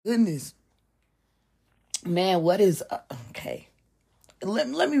Goodness. Man, what is okay. Let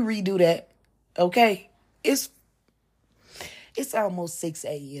me redo that. Okay? It's it's almost 6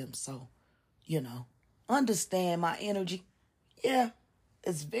 a.m. So, you know, understand my energy. Yeah.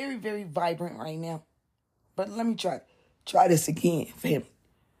 It's very, very vibrant right now. But let me try this again, family.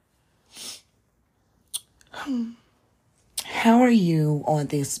 How are you on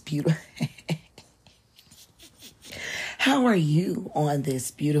this beautiful How are you on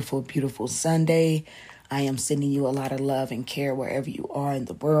this beautiful, beautiful Sunday? I am sending you a lot of love and care wherever you are in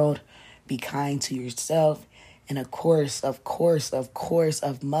the world. Be kind to yourself. And of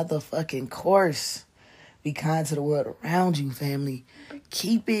motherfucking course, be kind to the world around you, family.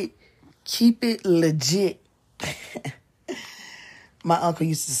 Keep it legit. My uncle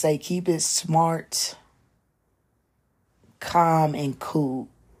used to say, keep it smart, calm, and cool.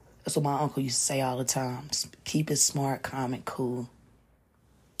 That's what my uncle used to say all the time. Keep it smart, calm, and cool.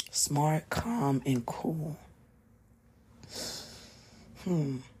 Smart, calm, and cool.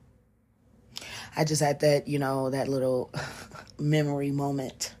 I just had that, that little memory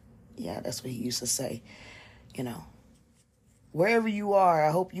moment. Yeah, that's what he used to say. You know, wherever you are,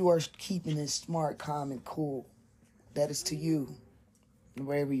 I hope you are keeping it smart, calm, and cool. That is to you,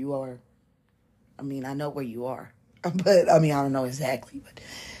 wherever you are. I mean, I know where you are, but I don't know exactly, but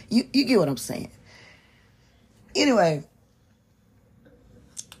you get what I'm saying. Anyway,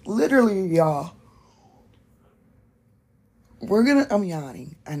 literally, y'all, I'm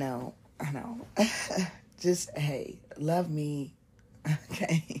yawning. I know. Just, hey, love me.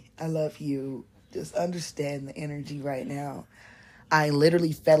 Okay. I love you. Just understand the energy right now. I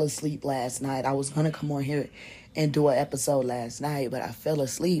literally fell asleep last night. I was going to come on here and do an episode last night, but I fell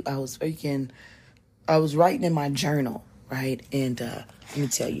asleep. I was writing in my journal, right? And let me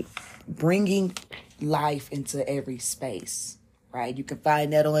tell you, bringing life into every space, right? You can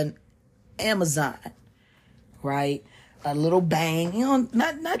find that on Amazon, right? A little bang,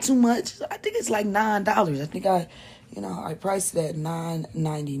 not too much. I think it's like $9. I think I priced it at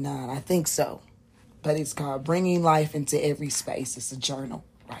 $9.99. I think so. But it's called Bringing Life into Every Space. It's a journal,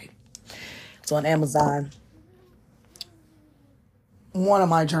 right? It's on Amazon. One of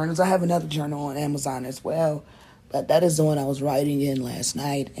my journals. I have another journal on Amazon as well. But that is the one I was writing in last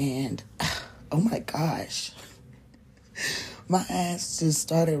night. And, oh my gosh. My ass just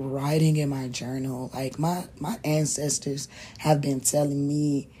started writing in my journal. Like, my ancestors have been telling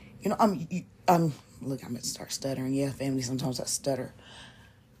me, I'm look, I'm going to start stuttering. Yeah, family, sometimes I stutter.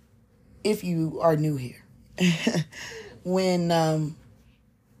 If you are new here, when,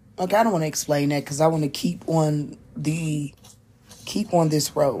 okay, I don't want to explain that because I want to keep on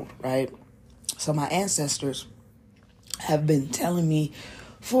this road, right? So my ancestors have been telling me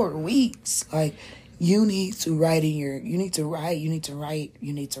for weeks, like, you need to write.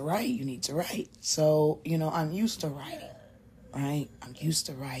 So, I'm used to writing, right? I'm used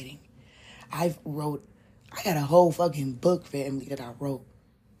to writing. I got a whole fucking book, family, that I wrote.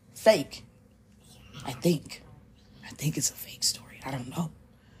 Fake. I think it's a fake story. I don't know.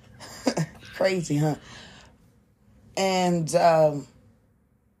 Crazy, huh? And,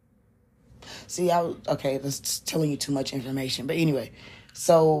 see, that's telling you too much information. But anyway,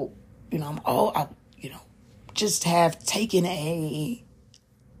 so, just have taken been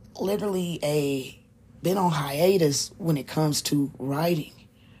on hiatus when it comes to writing,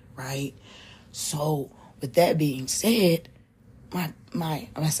 right? So, with that being said, I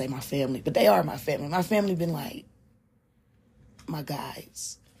say my family, but they are my family. My family been like my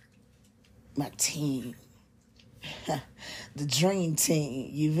guys, my team, the dream team.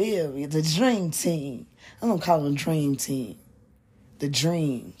 You feel me? The dream team. I'm gonna call them dream team. The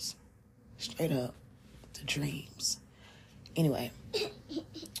dreams, straight up, the dreams. Anyway,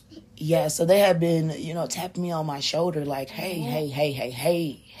 yeah. So they have been, tapping me on my shoulder, like, hey.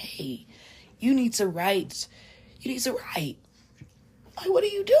 You need to write. Like, what are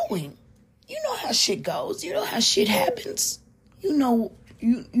you doing? You know how shit goes. You know how shit happens. You know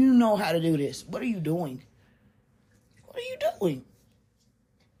how to do this. What are you doing?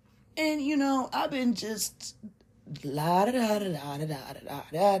 And I've been just la da da da da da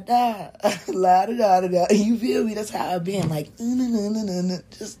da da da la da da da. You feel me? That's how I've been, like,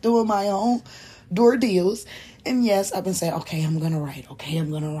 just doing my own door deals. And yes, I've been saying, okay, I'm gonna write.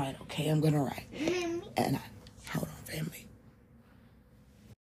 And hold on, family.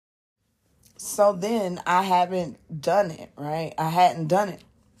 So then I haven't done it, right? I hadn't done it.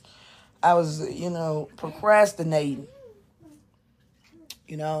 I was, procrastinating,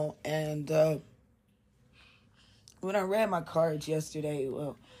 and when I read my cards yesterday,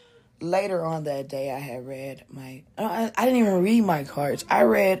 well, later on that day, I had read I didn't even read my cards. I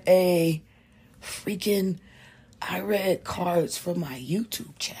read cards from my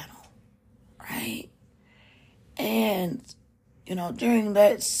YouTube channel, right? And, during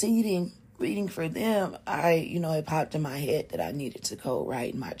that reading for them, it popped in my head that I needed to go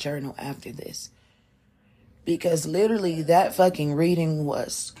write in my journal after this. Because literally that fucking reading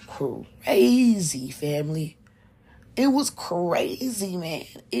was crazy, family. It was crazy, man.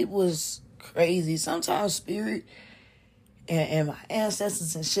 It was crazy. Sometimes spirit and my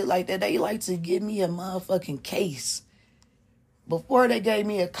ancestors and shit like that, they like to give me a motherfucking case. Before they gave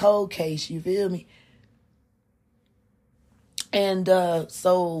me a cold case, you feel me? And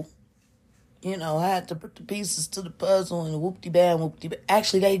so, I had to put the pieces to the puzzle and whoop-de-bam.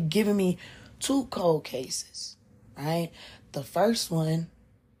 Actually, they given me 2 cold cases, right? The first one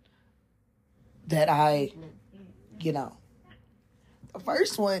that the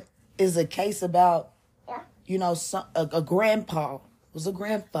first one is a case about, a grandpa, was a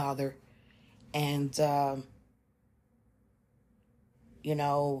grandfather, and,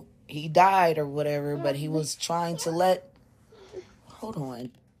 he died or whatever, but he was trying to hold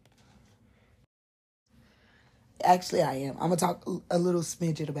on. Actually, I am. I'm going to talk a little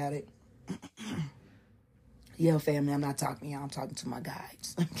smidget about it. Yo, family, I'm not talking to y'all. I'm talking to my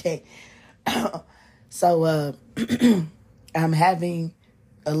guides. Okay. So, I'm having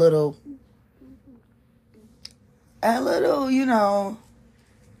a little,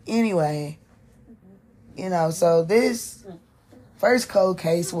 anyway, so this first cold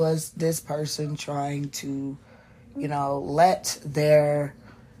case was this person trying to, let their,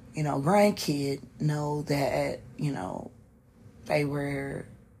 grandkid know that,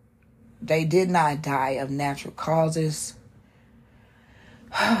 they did not die of natural causes.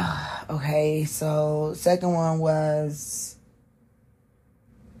 Okay, so second one was,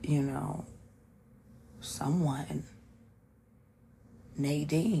 someone,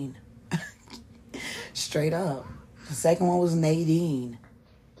 Nadine. Straight up. The second one was Nadine.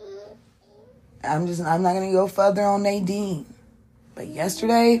 I'm not going to go further on Nadine. But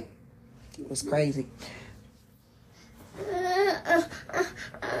yesterday, it was crazy.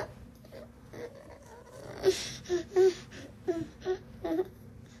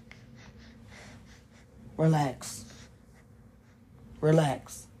 Relax.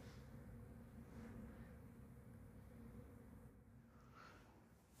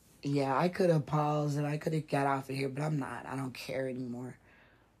 Yeah, I could have paused and I could have got off of here, but I'm not. I don't care anymore.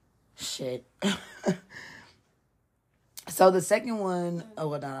 Shit. So the second one, I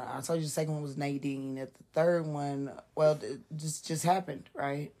told you the second one was Nadine. The third one, well, it just happened,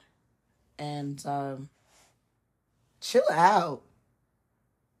 right? And chill out.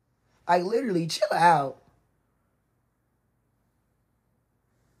 Like, literally, chill out.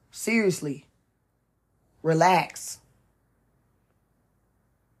 Seriously. Relax.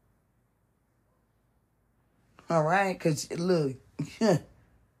 All right? Because, look.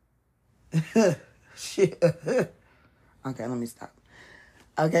 Shit. Okay, let me stop.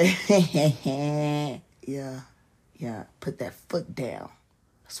 Okay. Yeah. Put that foot down.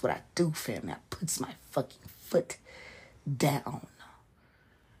 That's what I do, family. I puts my fucking foot down.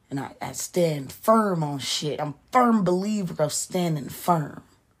 And I stand firm on shit. I'm a firm believer of standing firm.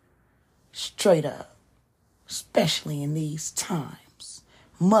 Straight up. Especially in these times.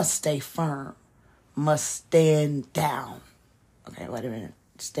 Must stay firm. Must stand down. Okay, wait a minute.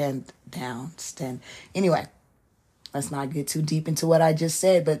 Stand down. Anyway. Let's not get too deep into what I just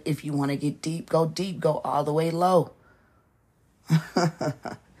said. But if you want to get deep. Go all the way low.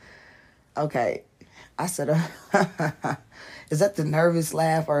 Okay. I said, is that the nervous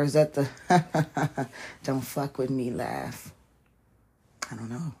laugh or is that the don't fuck with me laugh? I don't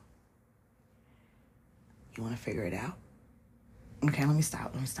know. You want to figure it out? Okay, let me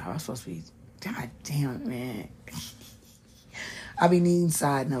stop. I'm supposed to be, God damn it, man. I be needing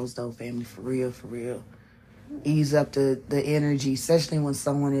side notes though, family, for real. Ease up the energy, especially when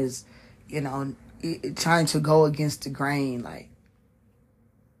someone is, trying to go against the grain. Like,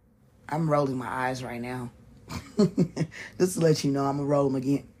 I'm rolling my eyes right now. Just to let you know, I'm going to roll them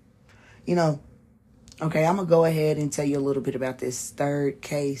again. Okay, I'm going to go ahead and tell you a little bit about this third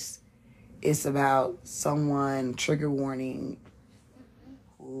case. It's about someone, trigger warning,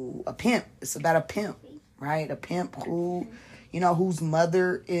 a pimp. It's about a pimp, right? A pimp who, whose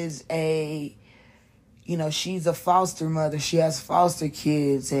mother is she's a foster mother. She has foster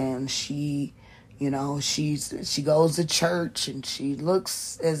kids and she goes to church and she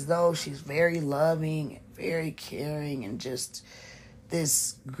looks as though she's very loving, very caring, and just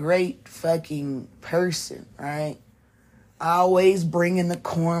this great fucking person, right? always bringing the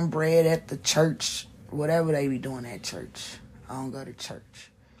cornbread at the church, whatever they be doing at church. I don't go to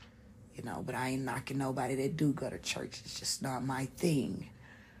church, but I ain't knocking nobody that do go to church. It's just not my thing,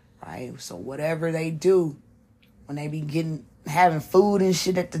 right? So whatever they do, when they be having food and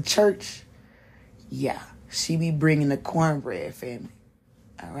shit at the church, yeah, she be bringing the cornbread, family.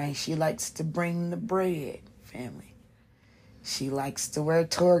 All right, she likes to bring the bread, family. She likes to wear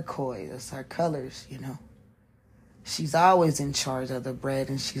turquoise. That's her colors, She's always in charge of the bread,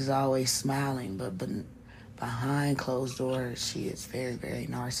 and she's always smiling. But behind closed doors, she is very, very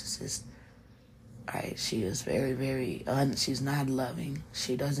narcissist. Right? She is very, very... she's not loving.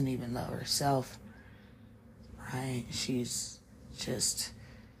 She doesn't even love herself. Right? She's just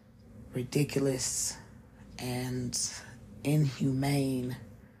ridiculous and inhumane.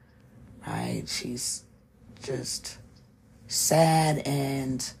 Right? She's just sad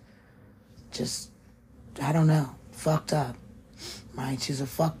and just, I don't know, fucked up. Right? She's a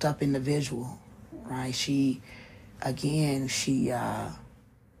fucked up individual. Right? She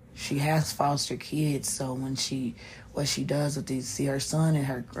has foster kids, so what she does with these, see her son and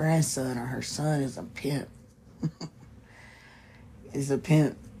her grandson, or her son is a pimp. Is a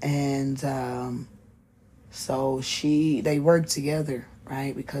pimp. And so they work together,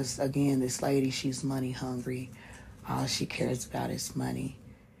 right? Because again, this lady, she's money hungry. All she cares about is money.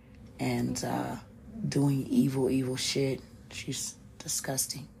 And doing evil shit. She's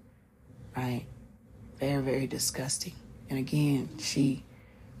disgusting. Right? Very, very disgusting. And again, she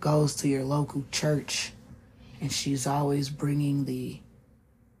goes to your local church, and she's always bringing the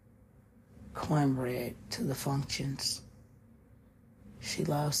cornbread to the functions. She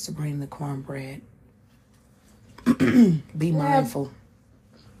loves to bring the cornbread. Be mindful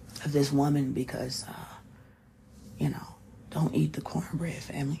of this woman, because, don't eat the cornbread,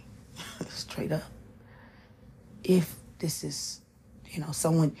 family. Straight up. If this is,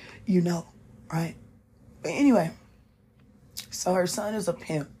 someone right? But anyway, so her son is a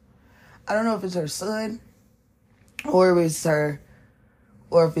pimp. I don't know if it's her son or if it's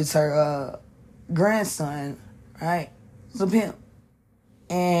her grandson, right? It's a pimp.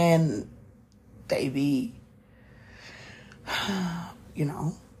 And they be, the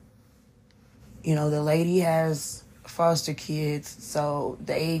lady has foster kids, so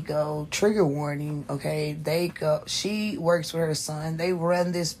they go, trigger warning, okay? She works with her son. They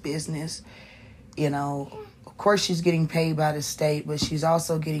run this business, Of course, she's getting paid by the state, but she's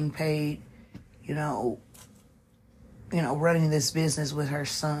also getting paid, running this business with her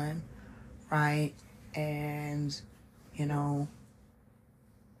son, right? And,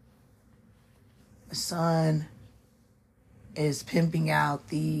 the son is pimping out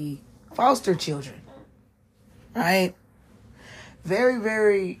the foster children, right? Very,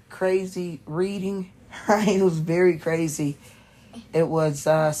 very crazy reading, right? It was very crazy. It was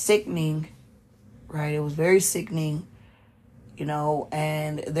sickening, right? It was very sickening,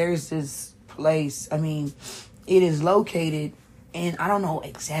 and there's this place, it is located in, I don't know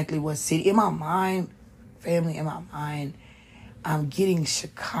exactly what city. In my mind, I'm getting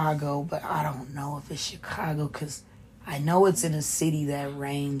Chicago, but I don't know if it's Chicago, because I know it's in a city that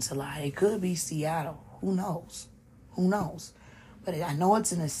rains a lot. It could be Seattle. Who knows? But I know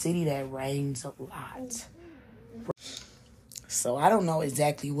it's in a city that rains a lot. So I don't know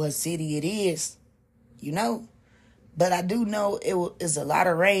exactly what city it is, But I do know it's a lot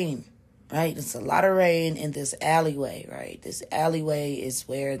of rain, right? It's a lot of rain in this alleyway, right? This alleyway is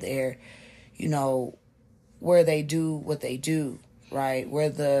where they're, where they do what they do, right? Where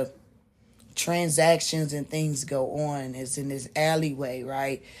the transactions and things go on is in this alleyway,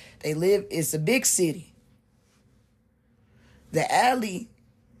 right? It's a big city. The alley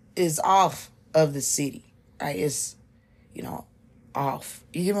is off of the city, right? It's, off.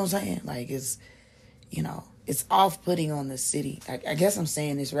 You get what I'm saying? Like, it's, it's off-putting on the city. I guess I'm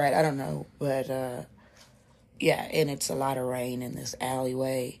saying this right. I don't know. But, yeah, and it's a lot of rain in this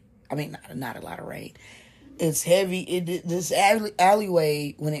alleyway. Not a lot of rain. It's heavy. This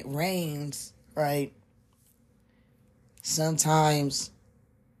alleyway, when it rains, right, sometimes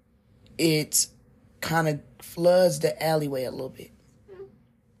it kind of floods the alleyway a little bit.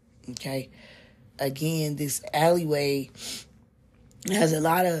 Okay? Again, this alleyway has a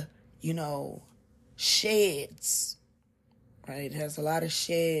lot of, sheds, right? It has a lot of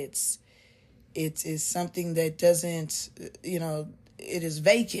sheds. It is something that doesn't, it is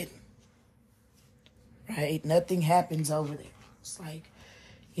vacant, right? Nothing happens over there. It's like,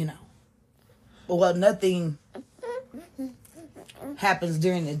 nothing happens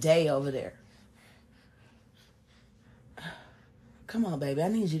during the day over there. Come on, baby. I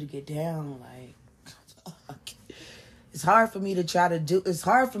need you to get down. Like, It's hard for me to it's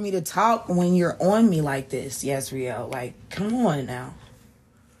hard for me to talk when you're on me like this. Yes, Rio. Like, come on now.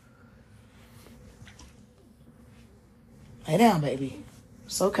 Lay down, baby.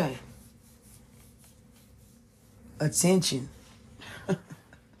 It's okay. Attention.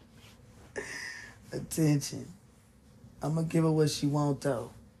 Attention. I'm gonna give her what she want,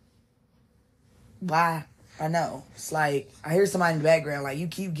 though. Why? I know. It's like, I hear somebody in the background, like, you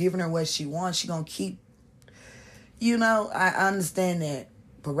keep giving her what she wants, she gonna keep, I understand that.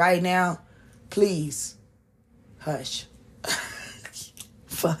 But right now, please, hush.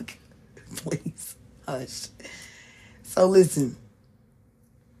 Fuck. Please, hush. So listen.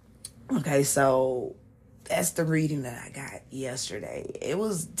 Okay, so that's the reading that I got yesterday. It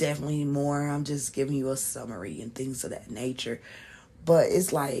was definitely more. I'm just giving you a summary and things of that nature. But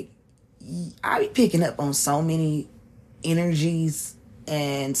it's like, I be picking up on so many energies,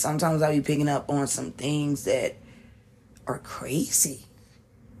 and sometimes I be picking up on some things that are crazy.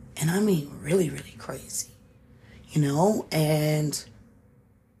 And I mean really, really crazy. And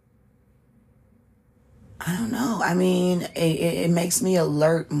I don't know. I mean, it makes me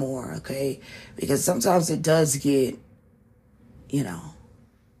alert more, okay? Because sometimes it does get, I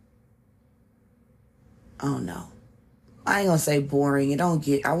don't know. I ain't gonna say boring.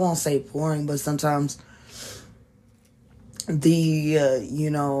 I won't say boring, but sometimes the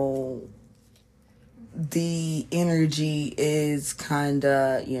energy is kind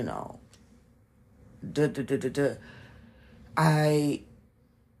of, I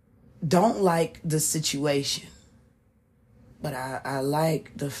don't like the situation, but I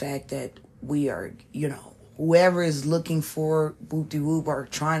like the fact that we are, whoever is looking for whoop-de-whoop or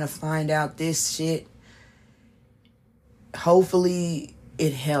trying to find out this shit, hopefully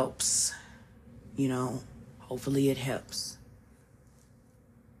it helps, hopefully it helps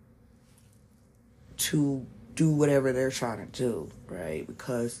to do whatever they're trying to do, right?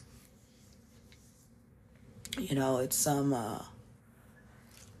 Because, it's some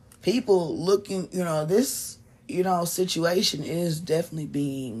people looking, this, situation is definitely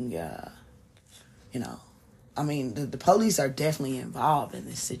being, I mean, the police are definitely involved in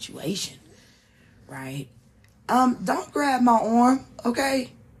this situation, right? Don't grab my arm,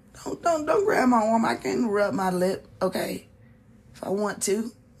 okay? Don't grab my arm. I can rub my lip, okay? If I want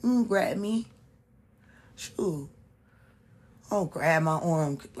to, grab me. Sure. Don't grab my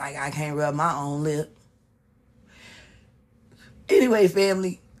arm like I can't rub my own lip. Anyway,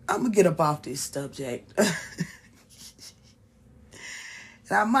 family, I'm gonna get up off this subject. And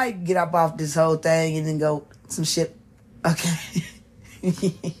I might get up off this whole thing and then go some shit. Okay.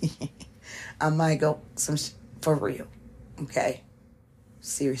 I might go some shit for real. Okay.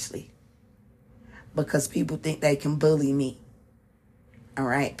 Seriously. Because people think they can bully me. All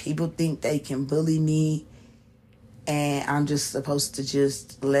right. People think they can bully me, and I'm just supposed to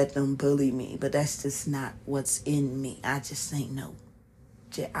just let them bully me. But that's just not what's in me. I just ain't no.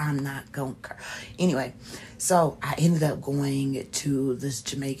 I'm not going to. Anyway, so I ended up going to this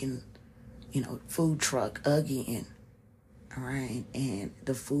Jamaican, food truck again. All right. And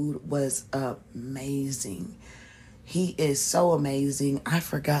the food was amazing. He is so amazing. I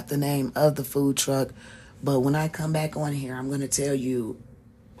forgot the name of the food truck, but when I come back on here, I'm going to tell you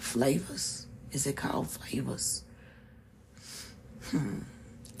Flavors. Is it called Flavors?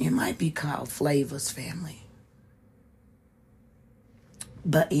 It might be called Flavors, family.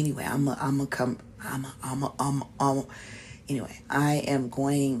 But anyway, anyway, I am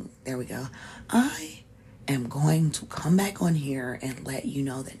going, there we go. I am going to come back on here and let you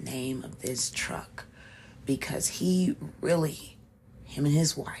know the name of this truck, because him and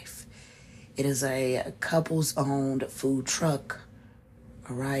his wife, it is a couples owned food truck.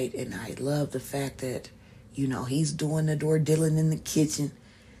 All right. And I love the fact that, he's doing the door dealing in the kitchen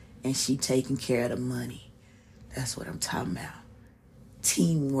and she taking care of the money. That's what I'm talking about.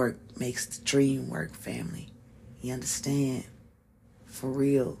 Teamwork makes the dream work, family. You understand? For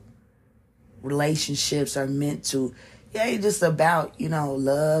real. Relationships are meant to, it ain't just about,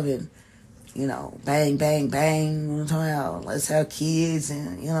 love and, bang, bang, bang. You know what I'm talking about? Let's have kids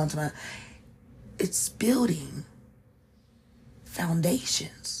and, what I'm talking about? It's building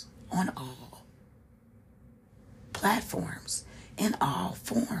foundations on all platforms, in all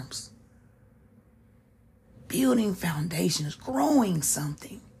forms. Building foundations, growing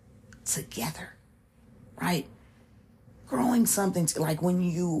something together, right? Growing something, like when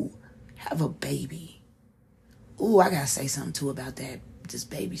you have a baby. Ooh, I gotta say something too about that, this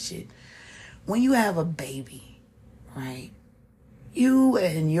baby shit. When you have a baby, right? You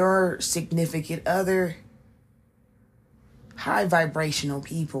and your significant other, high vibrational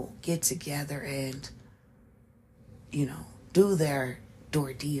people, get together and do their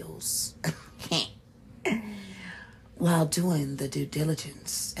door deals while doing the due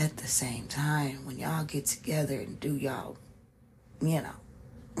diligence at the same time. When y'all get together and do y'all,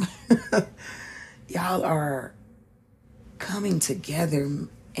 y'all are coming together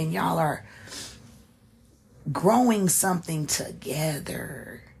and y'all are growing something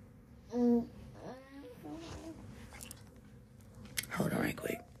together. Hold on right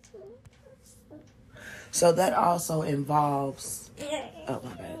quick. So that also involves... Oh,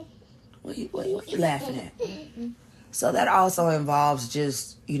 my bad. What you laughing at? So that also involves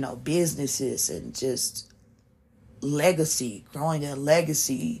just, businesses and just legacy, growing a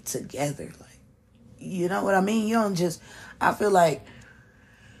legacy together. Like, you know what I mean? You don't just... I feel like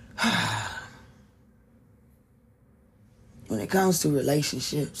when it comes to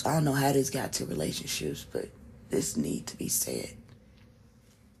relationships, I don't know how this got to relationships, but this need to be said.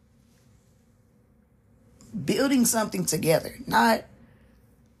 Building something together, not,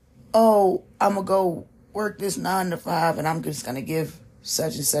 oh, I'm going to go work this 9 to 5 and I'm just going to give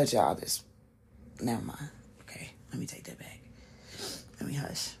such and such all this. Never mind. Okay, let me take that back. Let me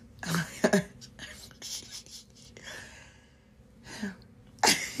hush.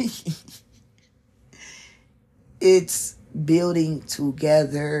 It's building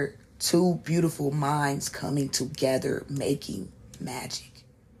together, two beautiful minds coming together, making magic.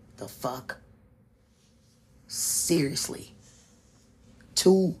 The fuck? Seriously.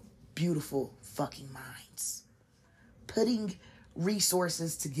 Two beautiful fucking minds. Putting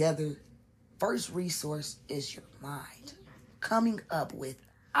resources together. First resource is your mind. Coming up with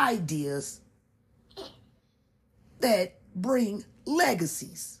ideas that bring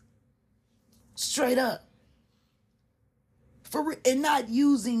legacies. Straight up. And not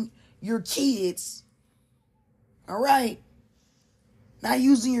using your kids. All right? Not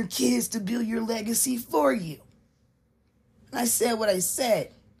using your kids to build your legacy for you. And I said what I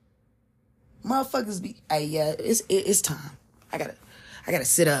said. Motherfuckers be... Hey, yeah, it's time. I gotta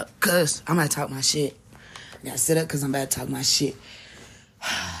sit up because I'm about to talk my shit. I gotta sit up because I'm about to talk my shit.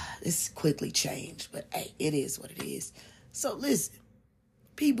 This quickly changed, but hey, it is what it is. So listen,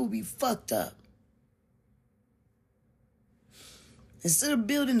 people be fucked up. Instead of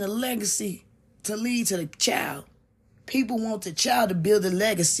building a legacy to lead to the child, people want the child to build a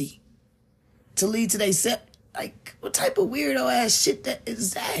legacy to lead to they set. Like, what type of weirdo ass shit that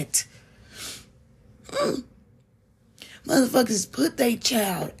is that? Motherfuckers put their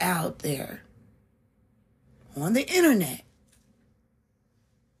child out there on the internet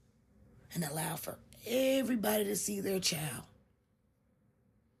and allow for everybody to see their child.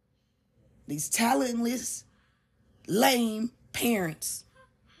 These talentless, lame parents.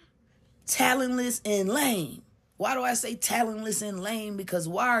 Talentless and lame. Why do I say talentless and lame? Because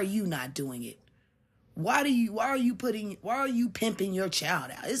why are you not doing it? Why are you pimping your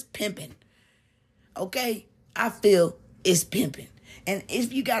child out? It's pimping. Okay? I feel it's pimping. And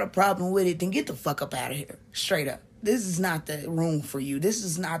if you got a problem with it, then get the fuck up out of here. Straight up. This is not the room for you. This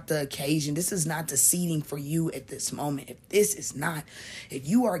is not the occasion. This is not the seating for you at this moment. If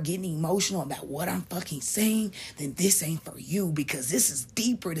you are getting emotional about what I'm fucking saying, then this ain't for you, because this is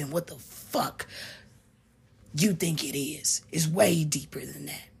deeper than what the fuck you think it is. It's way deeper than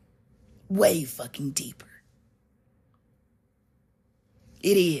that. Way fucking deeper.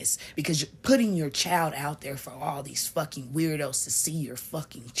 It is, because you're putting your child out there for all these fucking weirdos to see your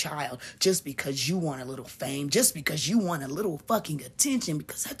fucking child just because you want a little fame, just because you want a little fucking attention,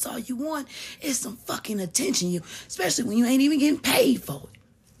 because that's all you want is some fucking attention, especially when you ain't even getting paid for it.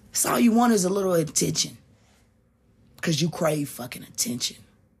 That's all you want is a little attention, because you crave fucking attention.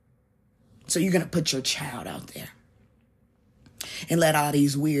 So you're going to put your child out there and let all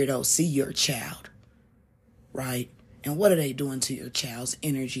these weirdos see your child, right? And what are they doing to your child's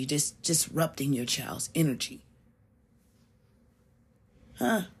energy? Just disrupting your child's energy.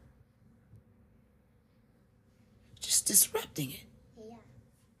 Huh? Just disrupting it. Yeah.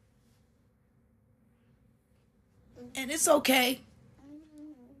 And it's okay.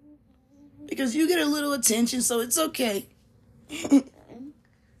 Because you get a little attention, so it's okay.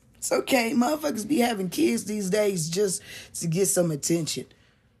 It's okay. Motherfuckers be having kids these days just to get some attention.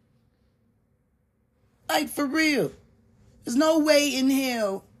 Like, for real. There's no way in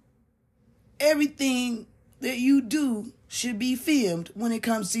hell everything that you do should be filmed when it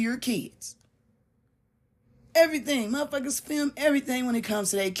comes to your kids. Everything. Motherfuckers film everything when it comes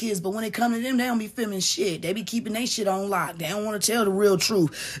to their kids, but when it comes to them, they don't be filming shit. They be keeping their shit on lock. They don't want to tell the real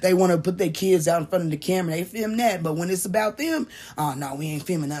truth. They want to put their kids out in front of the camera. They film that, but when it's about them, oh no, we ain't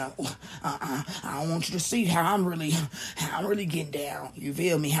filming that. I don't want you to see how I'm really getting down. You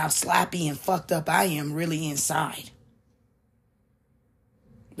feel me? How sloppy and fucked up I am really inside.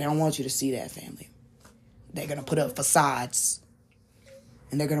 They don't want you to see that, family. They're going to put up facades.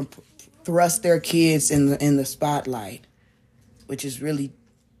 And they're going to thrust their kids in the spotlight. Which is really...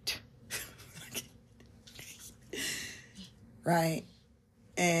 right?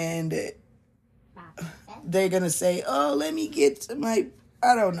 And they're going to say, oh, let me get to my...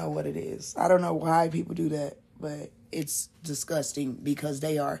 I don't know what it is. I don't know why people do that. But it's disgusting because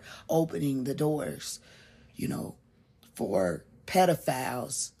they are opening the doors, for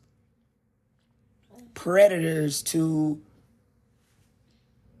pedophiles, predators to,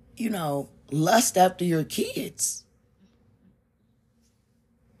 lust after your kids.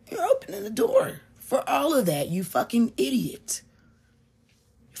 You're opening the door for all of that, you fucking idiot.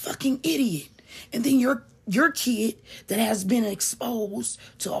 You fucking idiot. And then your kid that has been exposed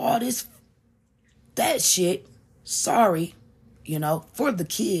to all that shit, sorry, for the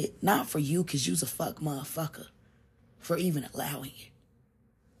kid, not for you, because you's a fuck motherfucker for even allowing it.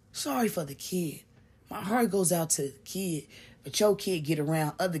 Sorry for the kid. My heart goes out to the kid, but your kid get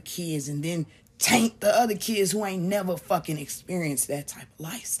around other kids and then taint the other kids who ain't never fucking experienced that type of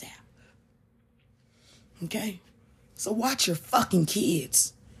lifestyle. Okay? So watch your fucking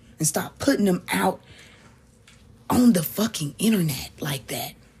kids and stop putting them out on the fucking internet like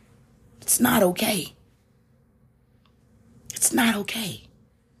that. It's not okay. It's not okay.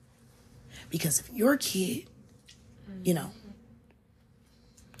 Because if your kid, I'm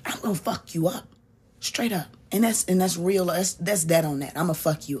gonna fuck you up. Straight up. And that's real. That's that on that. I'm gonna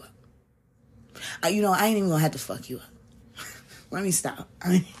fuck you up. I ain't even gonna have to fuck you up. Let me stop.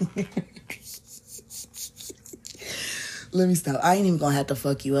 Let me stop. I ain't even gonna have to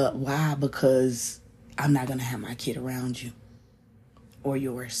fuck you up. Why? Because I'm not gonna have my kid around you. Or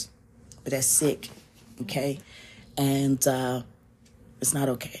yours. But that's sick. Okay? And it's not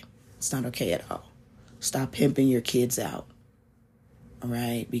okay. It's not okay at all. Stop pimping your kids out. All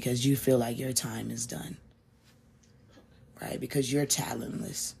right? Because you feel like your time is done. Right? Because you're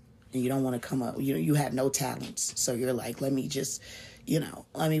talentless. And you don't want to come up. You have no talents. So you're like, let me just,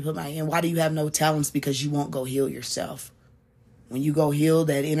 let me put and why do you have no talents? Because you won't go heal yourself. When you go heal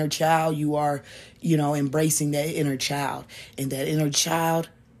that inner child, you are, embracing that inner child. And that inner child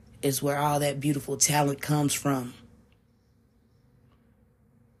is where all that beautiful talent comes from.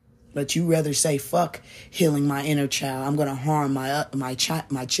 But you rather say, fuck healing my inner child. I'm going to harm my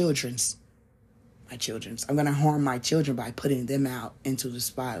children's. I'm going to harm my children by putting them out into the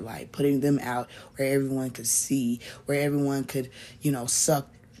spotlight, putting them out where everyone could see, where everyone could, suck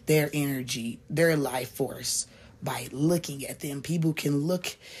their energy, their life force by looking at them. People can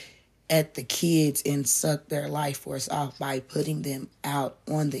look at the kids and suck their life force off by putting them out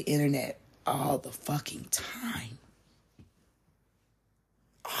on the internet all the fucking time.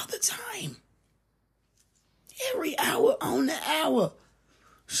 All the time. Every hour on the hour.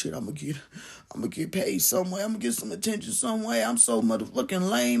 Shit, I'm gonna get paid somewhere. I'm gonna get some attention somewhere. I'm so motherfucking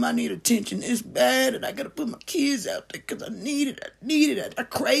lame. I need attention this bad, and I gotta put my kids out there because I need it. I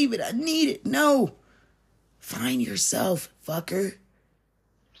crave it. I need it. No. Find yourself, fucker.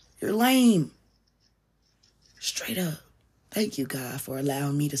 You're lame. Straight up. Thank you, God, for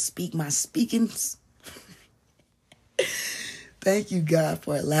allowing me to speak my speakings. Thank you, God,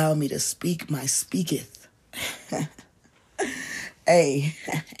 for allowing me to speak my speaketh. Hey.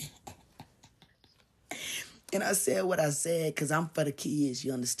 And I said what I said because I'm for the kids,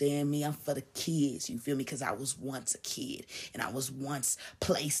 you understand me? I'm for the kids, you feel me? Because I was once a kid, and I was once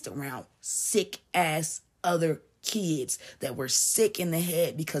placed around sick-ass other kids that were sick in the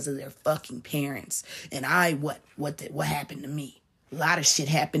head because of their fucking parents. And what happened to me? A lot of shit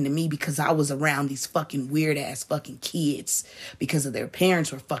happened to me because I was around these fucking weird-ass fucking kids because of their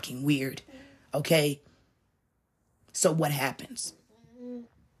parents were fucking weird, okay? So what happens?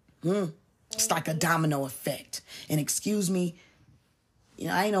 It's like a domino effect. And excuse me,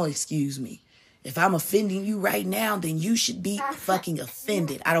 I ain't no excuse me. If I'm offending you right now, then you should be fucking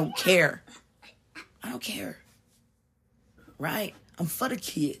offended. I don't care. Right? I'm for the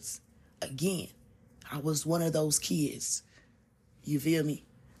kids. Again, I was one of those kids. You feel me?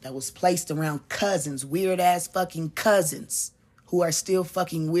 That was placed around cousins, weird-ass fucking cousins who are still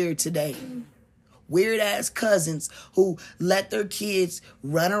fucking weird today. Weird-ass cousins who let their kids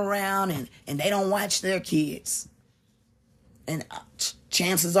run around and they don't watch their kids. And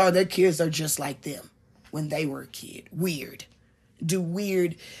chances are their kids are just like them when they were a kid. Weird. Do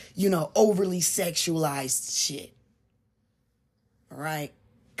weird, overly sexualized shit. All right?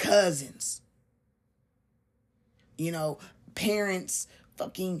 Cousins. Parents,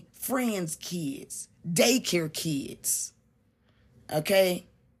 fucking friends' kids. Daycare kids. Okay?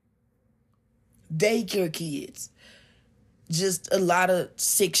 Daycare kids. just a lot of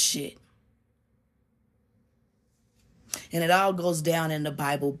sick shit. And it all goes down in the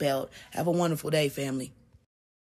Bible Belt. Have a wonderful day, family.